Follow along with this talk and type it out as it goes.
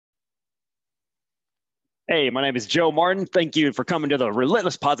Hey, my name is Joe Martin. Thank you for coming to the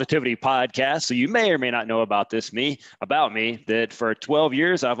Relentless Positivity Podcast. So you may or may not know about me, that for 12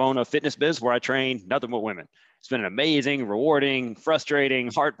 years, I've owned a fitness business where I train nothing but women. It's been an amazing, rewarding, frustrating,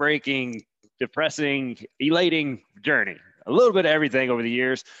 heartbreaking, depressing, elating journey. A little bit of everything over the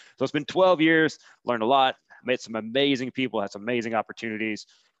years. So it's been 12 years, learned a lot, met some amazing people, had some amazing opportunities.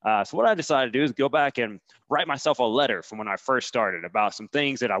 So what I decided to do is go back and write myself a letter from when I first started about some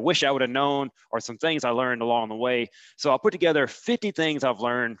things that I wish I would have known or some things I learned along the way. So I'll put together 50 things I've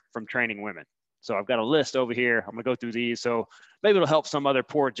learned from training women. So I've got a list over here. I'm gonna go through these. So maybe it'll help some other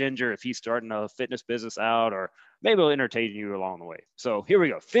poor ginger if he's starting a fitness business out, or maybe it'll entertain you along the way. So here we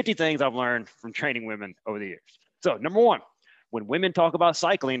go. 50 things I've learned from training women over the years. So number one, when women talk about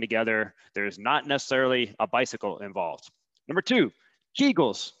cycling together, there's not necessarily a bicycle involved. Number two,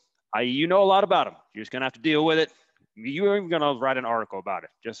 Kegels. You know a lot about them. You're just gonna have to deal with it. You're even gonna write an article about it.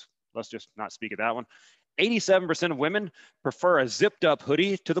 Let's just not speak of that one. 87% of women prefer a zipped up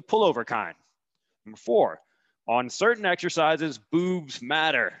hoodie to the pullover kind. Number four, on certain exercises, boobs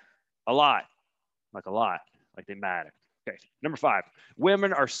matter a lot, like they matter. Okay, number five,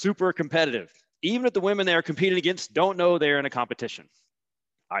 women are super competitive. Even if the women they are competing against don't know they're in a competition.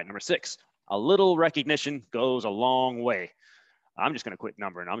 All right, number six, a little recognition goes a long way. I'm just going to quit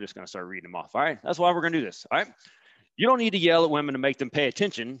numbering. I'm just going to start reading them off. All right. That's why we're going to do this. All right. You don't need to yell at women to make them pay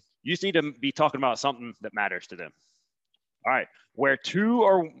attention. You just need to be talking about something that matters to them. All right. Where two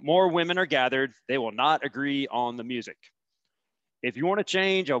or more women are gathered, they will not agree on the music. If you want to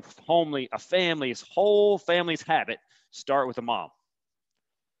change a whole family's habit, start with a mom.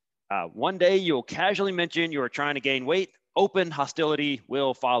 One day you'll casually mention you are trying to gain weight. Open hostility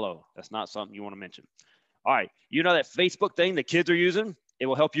will follow. That's not something you want to mention. All right, you know that Facebook thing that kids are using? It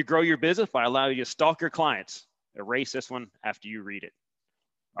will help you grow your business by allowing you to stalk your clients. Erase this one after you read it.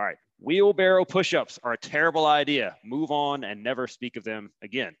 All right, wheelbarrow push-ups are a terrible idea. Move on and never speak of them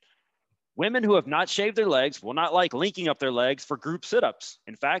again. Women who have not shaved their legs will not like linking up their legs for group sit-ups.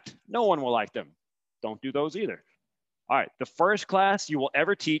 In fact, no one will like them. Don't do those either. All right, the first class you will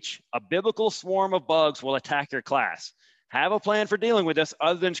ever teach, a biblical swarm of bugs will attack your class. Have a plan for dealing with this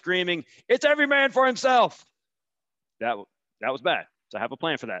other than screaming, "It's every man for himself." That was bad. So have a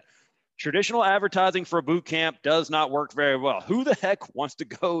plan for that. Traditional advertising for a boot camp does not work very well. Who the heck wants to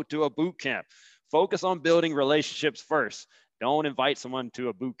go to a boot camp? Focus on building relationships first. Don't invite someone to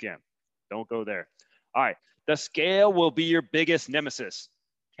a boot camp. Don't go there. All right. The scale will be your biggest nemesis.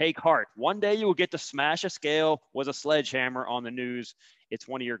 Take heart. One day you will get to smash a scale with a sledgehammer on the news. It's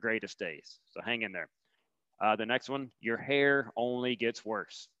one of your greatest days. So hang in there. The next one, your hair only gets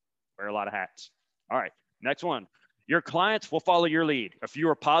worse. Wear a lot of hats. All right, next one. Your clients will follow your lead. If you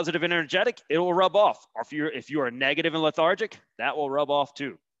are positive and energetic, it will rub off. Or if you are negative and lethargic, that will rub off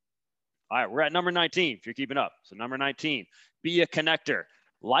too. All right, we're at number 19, if you're keeping up. So number 19, be a connector.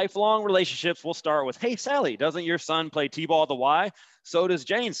 Lifelong relationships will start with, "Hey, Sally, doesn't your son play T-ball at the Y? So does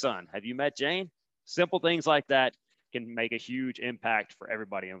Jane's son. Have you met Jane?" Simple things like that can make a huge impact for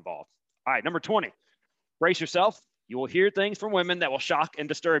everybody involved. All right, number 20. Brace yourself. You will hear things from women that will shock and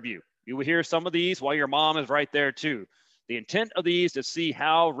disturb you. You will hear some of these while your mom is right there too. The intent of these is to see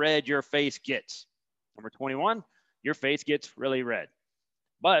how red your face gets. Number 21, your face gets really red.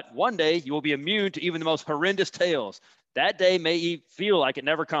 But one day you will be immune to even the most horrendous tales. That day may feel like it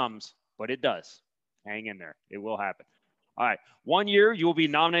never comes, but it does. Hang in there. It will happen. All right. One year you will be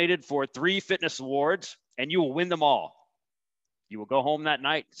nominated for 3 fitness awards and you will win them all. You will go home that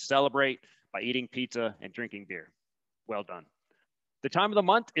night, celebrate by eating pizza and drinking beer. Well done. The time of the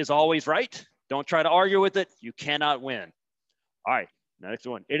month is always right. Don't try to argue with it. You cannot win. All right, next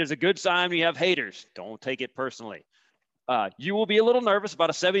one. It is a good sign when you have haters. Don't take it personally. You will be a little nervous about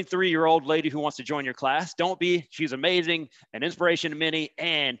a 73-year-old lady who wants to join your class. Don't be. She's amazing, an inspiration to many,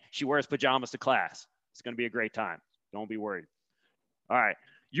 and she wears pajamas to class. It's going to be a great time. Don't be worried. All right.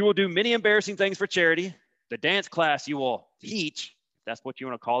 You will do many embarrassing things for charity. The dance class you will teach, that's what you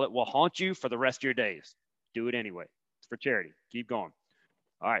want to call it, will haunt you for the rest of your days. Do it anyway. It's for charity. Keep going.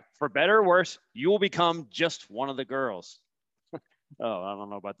 All right. For better or worse, you will become just one of the girls. Oh, I don't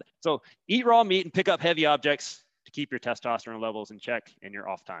know about that. So eat raw meat and pick up heavy objects to keep your testosterone levels in check in your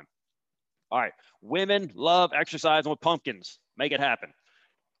off time. All right. Women love exercising with pumpkins. Make it happen.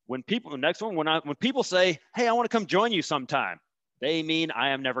 When people say, "Hey, I want to come join you sometime," they mean I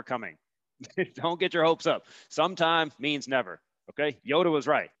am never coming. Don't get your hopes up. Sometime means never. Okay. Yoda was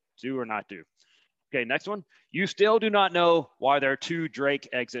right. Do or not do. Okay. Next one. You still do not know why there are 2 Drake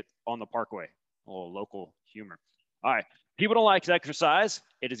exit on the Parkway. A little local humor. All right. People don't like exercise.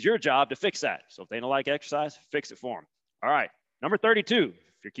 It is your job to fix that. So if they don't like exercise, fix it for them. All right. Number 32,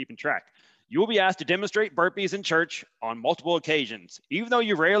 if you're keeping track. You will be asked to demonstrate burpees in church on multiple occasions. Even though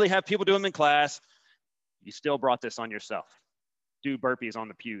you rarely have people do them in class, you still brought this on yourself. Do burpees on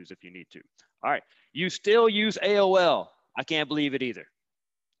the pews if you need to. All right. You still use AOL. I can't believe it either.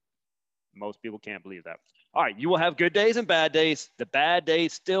 Most people can't believe that. All right. You will have good days and bad days. The bad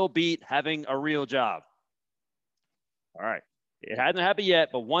days still beat having a real job. All right. It hasn't happened yet,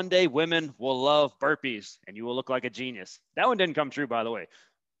 but one day women will love burpees and you will look like a genius. That one didn't come true, by the way.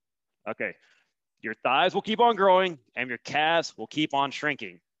 Okay. Your thighs will keep on growing and your calves will keep on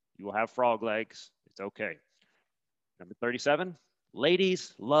shrinking. You will have frog legs. It's okay. Number 37,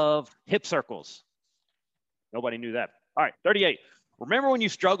 ladies love hip circles. Nobody knew that. All right, 38. Remember when you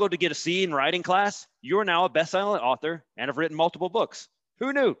struggled to get a C in writing class? You are now a best-selling author and have written multiple books.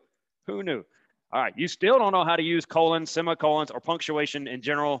 Who knew? Who knew? All right, you still don't know how to use colons, semicolons, or punctuation in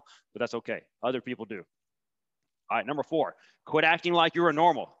general, but that's okay. Other people do. All right, number 4, quit acting like you are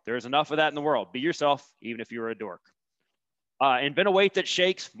normal. There's enough of that in the world. Be yourself, even if you're a dork. Invent a weight that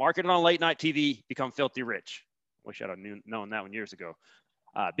shakes, market it on late night TV, become filthy rich. Wish I'd have known that one years ago.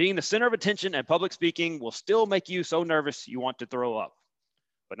 Being the center of attention and public speaking will still make you so nervous you want to throw up.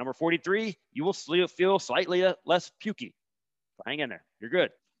 But number 43, you will feel slightly less pukey. So hang in there. You're good.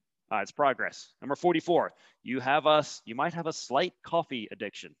 It's progress. Number 44, you might have a slight coffee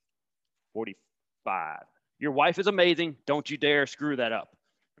addiction. 45, your wife is amazing. Don't you dare screw that up.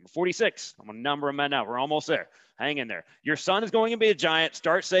 Number 46, I'm going to number them now. We're almost there. Hang in there. Your son is going to be a giant.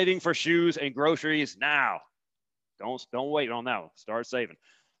 Start saving for shoes and groceries now. Don't wait on that one. Start saving.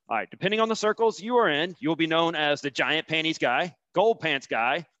 All right. Depending on the circles you are in, you'll be known as the giant panties guy, gold pants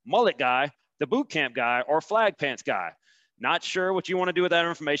guy, mullet guy, the boot camp guy, or flag pants guy. Not sure what you want to do with that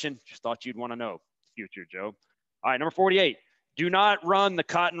information. Just thought you'd want to know. Future Joe. All right. Number 48. Do not run the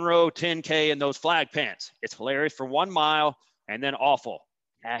Cotton Row 10K in those flag pants. It's hilarious for 1 mile and then awful.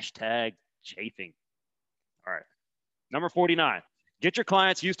 Hashtag chafing. All right. Number 49. Get your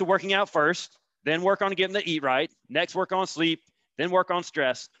clients used to working out first. Then work on getting them to eat right. Next, work on sleep. Then work on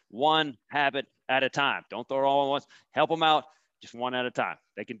stress. One habit at a time. Don't throw it all at once. Help them out just one at a time.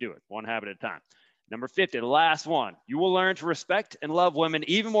 They can do it. One habit at a time. Number 50, the last one. You will learn to respect and love women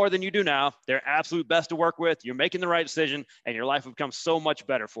even more than you do now. They're absolute best to work with. You're making the right decision, and your life will become so much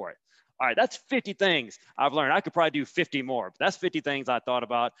better for it. All right, that's 50 things I've learned. I could probably do 50 more, but that's 50 things I thought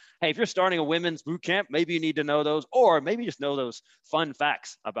about. Hey, if you're starting a women's boot camp, maybe you need to know those, or maybe just know those fun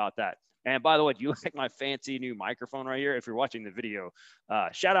facts about that. And by the way, do you like my fancy new microphone right here? If you're watching the video,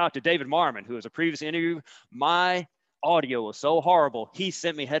 shout out to David Marmon, who was a previous interview. My audio was so horrible, he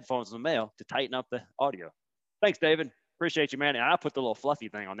sent me headphones in the mail to tighten up the audio. Thanks, David. Appreciate you, man. And I put the little fluffy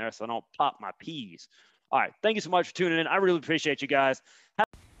thing on there so I don't pop my peas. All right. Thank you so much for tuning in. I really appreciate you guys.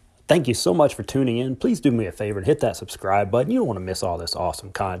 Thank you so much for tuning in. Please do me a favor and hit that subscribe button. You don't want to miss all this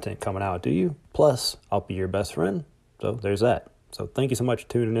awesome content coming out, do you? Plus, I'll be your best friend. So there's that. So thank you so much for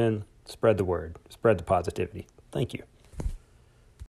tuning in. Spread the word. Spread the positivity. Thank you.